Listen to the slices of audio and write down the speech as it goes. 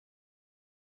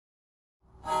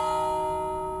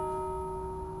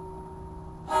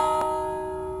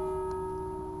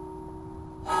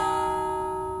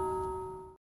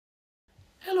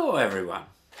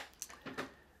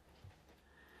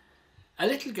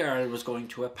little girl was going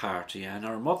to a party and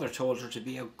her mother told her to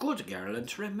be a good girl and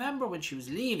to remember when she was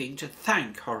leaving to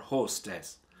thank her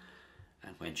hostess.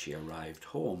 And when she arrived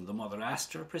home, the mother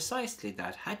asked her precisely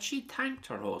that. Had she thanked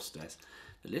her hostess?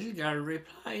 The little girl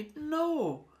replied,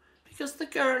 no, because the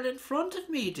girl in front of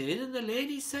me did, and the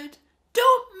lady said,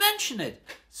 don't mention it,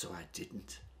 so I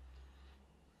didn't.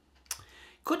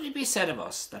 Could it be said of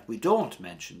us that we don't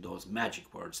mention those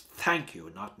magic words, thank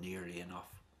you, not nearly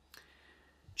enough?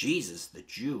 Jesus, the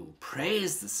Jew,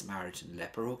 praised the Samaritan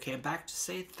leper who came back to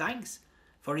say thanks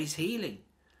for his healing.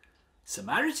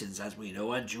 Samaritans, as we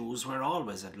know, and Jews were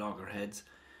always at loggerheads,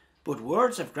 but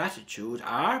words of gratitude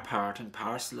are part and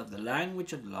parcel of the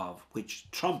language of love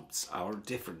which trumps our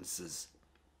differences.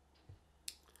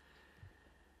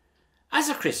 As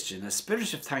a Christian, a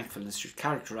spirit of thankfulness should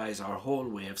characterise our whole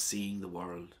way of seeing the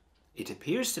world. It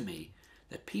appears to me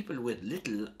that people with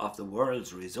little of the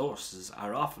world's resources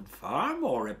are often far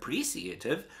more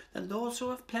appreciative than those who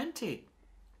have plenty.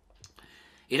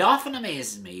 It often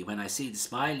amazes me when I see the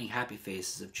smiling, happy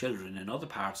faces of children in other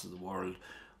parts of the world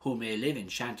who may live in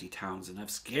shanty towns and have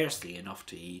scarcely enough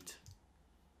to eat.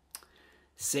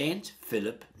 Saint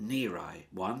Philip Neri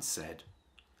once said,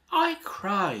 I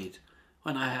cried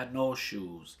when I had no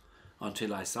shoes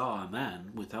until I saw a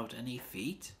man without any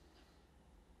feet.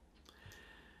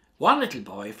 One little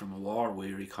boy from a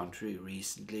war-weary country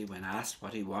recently, when asked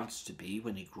what he wants to be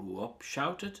when he grew up,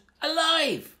 shouted,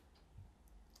 alive!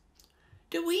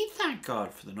 Do we thank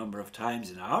God for the number of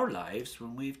times in our lives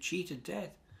when we've cheated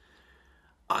death?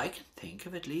 I can think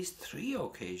of at least 3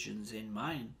 occasions in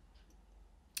mine.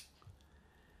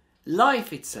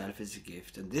 Life itself is a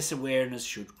gift, and this awareness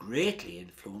should greatly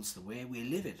influence the way we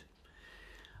live it.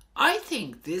 I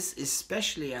think this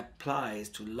especially applies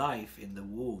to life in the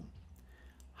womb.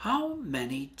 How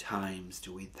many times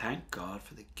do we thank God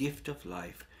for the gift of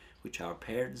life which our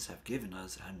parents have given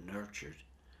us and nurtured?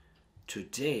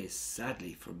 Today,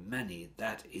 sadly for many,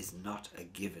 that is not a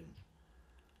given.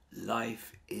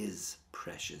 Life is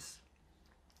precious.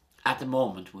 At the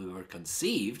moment we were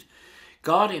conceived,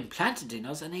 God implanted in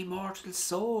us an immortal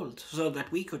soul so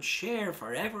that we could share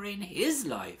forever in His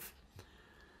life.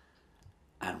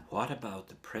 And what about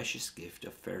the precious gift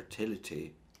of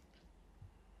fertility?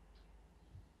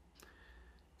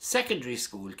 Secondary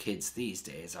school kids these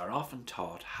days are often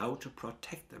taught how to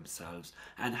protect themselves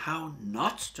and how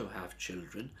not to have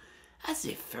children, as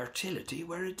if fertility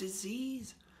were a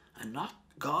disease and not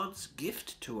God's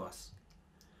gift to us.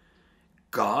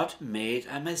 God made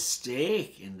a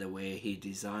mistake in the way He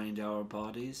designed our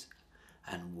bodies,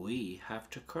 and we have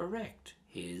to correct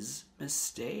His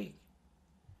mistake.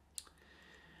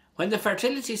 When the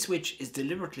fertility switch is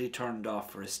deliberately turned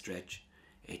off for a stretch,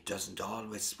 it doesn't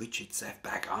always switch itself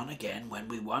back on again when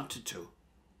we want it to.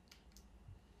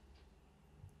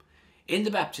 In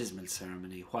the baptismal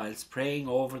ceremony, whilst praying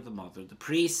over the mother, the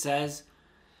priest says,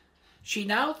 she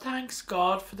now thanks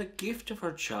God for the gift of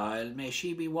her child. May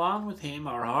she be one with him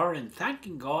or her in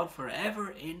thanking God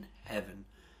forever in heaven.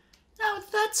 Now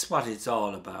that's what it's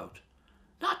all about.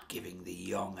 Not giving the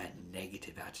young a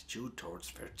negative attitude towards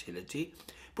fertility,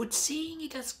 but seeing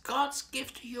it as God's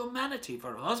gift to humanity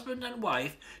for husband and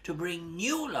wife to bring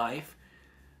new life,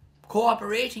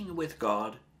 cooperating with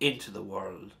God into the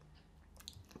world.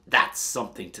 That's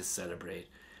something to celebrate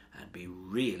and be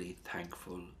really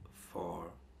thankful for.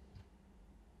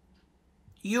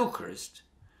 Eucharist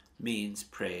means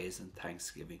praise and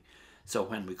thanksgiving. So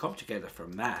when we come together for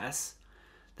Mass,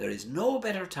 there is no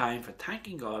better time for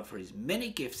thanking God for His many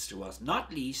gifts to us,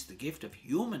 not least the gift of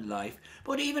human life,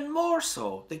 but even more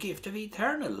so the gift of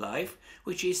eternal life,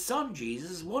 which His Son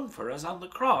Jesus won for us on the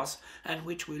cross and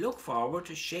which we look forward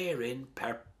to share in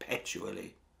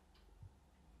perpetually.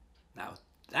 Now,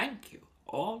 thank you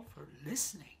all for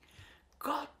listening.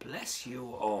 God bless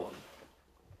you all.